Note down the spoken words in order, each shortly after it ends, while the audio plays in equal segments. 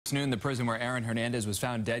It's noon, the prison where Aaron Hernandez was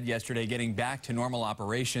found dead yesterday, getting back to normal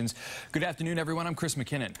operations. Good afternoon, everyone. I'm Chris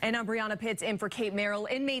McKinnon. And I'm Brianna Pitts in for Kate Merrill.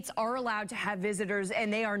 Inmates are allowed to have visitors,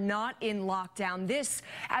 and they are not in lockdown. This,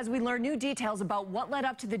 as we learn new details about what led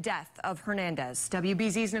up to the death of Hernandez.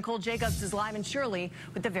 WBZ's Nicole Jacobs is live in Shirley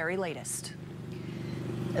with the very latest.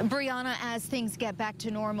 Brianna, as things get back to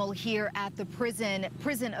normal here at the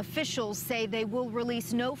prison officials say they will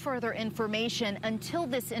release no further information until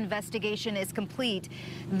this investigation is complete.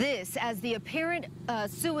 This, as the apparent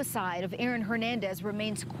suicide of Aaron Hernandez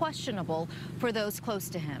remains questionable for those close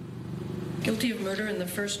to him. Guilty of murder in the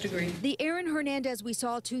first degree. The Aaron Hernandez we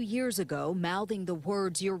saw 2 years ago mouthing the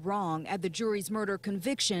words "you're wrong" at the jury's murder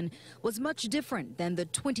conviction was much different than the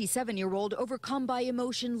 27-year-old overcome by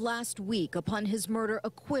emotion last week upon his murder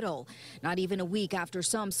acquittal. Not even a week after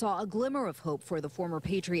some saw a glimmer of hope for the former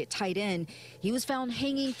Patriot tight end, he was found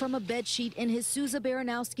hanging from a bedsheet in his Sousa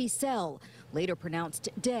Baranowski cell, later pronounced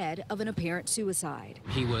dead of an apparent suicide.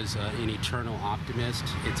 He was an eternal optimist.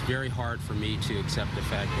 It's very hard for me to accept the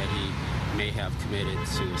fact that he may have committed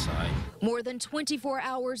suicide. More than 24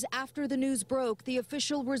 hours after the news broke, the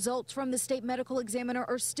official results from the state medical examiner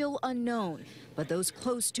are still unknown. But those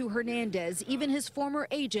close to Hernandez, even his former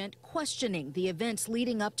agent, questioning the events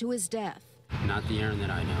leading up to his death. Not the Aaron that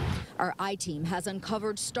I know. Our I-team has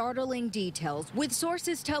uncovered startling details, with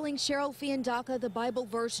sources telling Shirley the Bible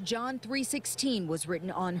verse John 3:16 was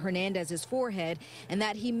written on Hernandez's forehead, and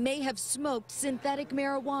that he may have smoked synthetic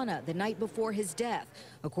marijuana the night before his death.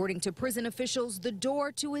 According to prison officials, the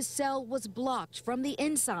door to his cell was blocked from the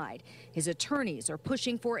inside. His attorneys are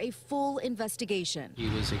pushing for a full investigation. He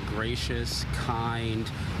was a gracious,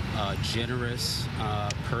 kind, generous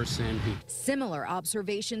person who... Similar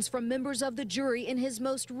observations from members of the jury in his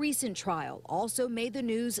most recent trial also made the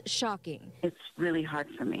news shocking. It's really hard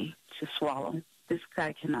for me to swallow. This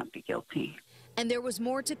guy cannot be guilty. And there was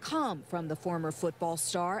more to come from the former football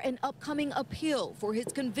star, an upcoming appeal for his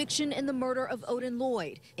conviction in the murder of Odin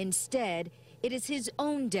Lloyd. Instead, it is his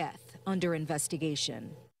own death under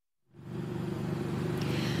investigation.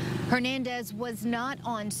 Hernandez was not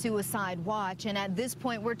on suicide watch, and at this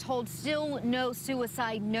point we're told still no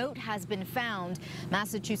suicide note has been found.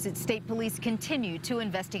 Massachusetts State Police continue to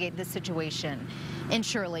investigate this situation. In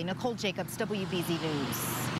Shirley, Nicole Jacobs, WBZ News.